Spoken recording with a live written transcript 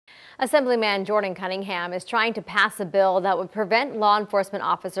Assemblyman Jordan Cunningham is trying to pass a bill that would prevent law enforcement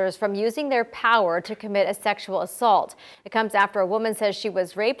officers from using their power to commit a sexual assault. It comes after a woman says she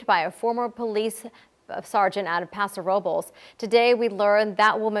was raped by a former police sergeant out of Paso Robles. Today, we learned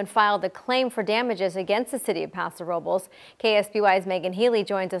that woman filed a claim for damages against the city of Paso Robles. KSBY's Megan Healy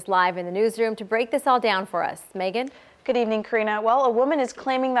joins us live in the newsroom to break this all down for us. Megan? Good evening, Karina. Well, a woman is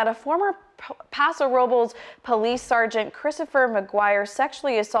claiming that a former Paso Robles police sergeant, Christopher McGuire,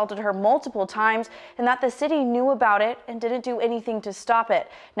 sexually assaulted her multiple times and that the city knew about it and didn't do anything to stop it.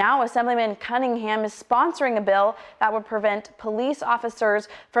 Now, Assemblyman Cunningham is sponsoring a bill that would prevent police officers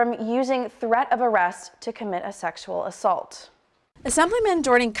from using threat of arrest to commit a sexual assault. Assemblyman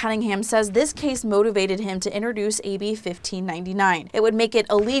Jordan Cunningham says this case motivated him to introduce AB 1599. It would make it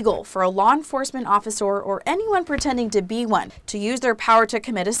illegal for a law enforcement officer or anyone pretending to be one to use their power to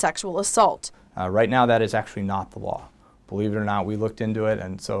commit a sexual assault. Right now, that is actually not the law. Believe it or not, we looked into it,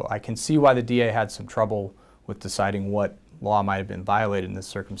 and so I can see why the DA had some trouble with deciding what law might have been violated in this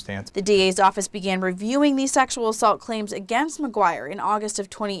circumstance. The DA's office began reviewing these sexual assault claims against McGuire in August of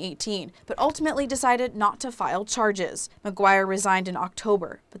 2018, but ultimately decided not to file charges. McGuire resigned in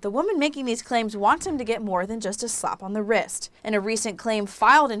October, but the woman making these claims wants him to get more than just a slap on the wrist. In a recent claim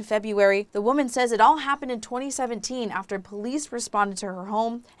filed in February, the woman says it all happened in 2017 after police responded to her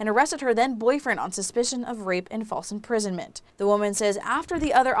home and arrested her then boyfriend on suspicion of rape and false imprisonment. The woman says after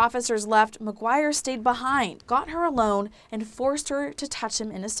the other officers left, McGuire stayed behind, got her alone, and forced her to touch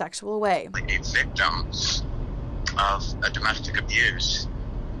him in a sexual way. A victim of a domestic abuse,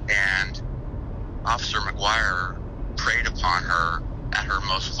 and Officer McGuire preyed upon her at her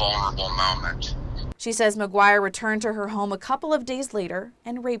most vulnerable moment. She says McGuire returned to her home a couple of days later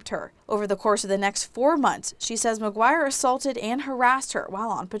and raped her. Over the course of the next 4 months, she says McGuire assaulted and harassed her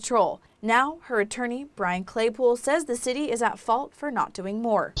while on patrol. Now, her attorney, Brian Claypool, says the city is at fault for not doing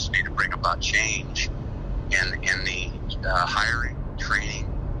more. We need to bring about change in the hiring, training,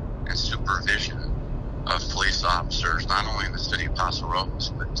 and supervision of police officers, not only in the city of Paso Robles,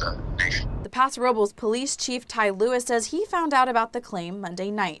 but nation. The Paso Robles Police Chief Ty Lewis says he found out about the claim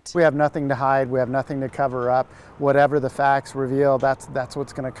Monday night. We have nothing to hide. We have nothing to cover up. Whatever the facts reveal, that's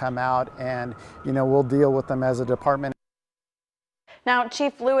what's going to come out, and we'll deal with them as a department. Now,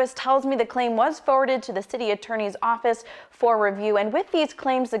 Chief Lewis tells me the claim was forwarded to the city attorney's office for review. And with these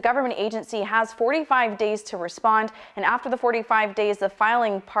claims, the government agency has 45 days to respond. And after the 45 days, the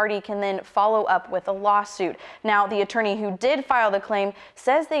filing party can then follow up with a lawsuit. Now, the attorney who did file the claim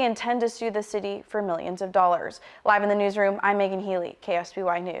says they intend to sue the city for millions of dollars. Live in the newsroom, I'm Megan Healy,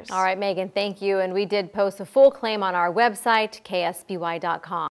 KSBY News. All right, Megan, thank you. And we did post a full claim on our website, ksby.com.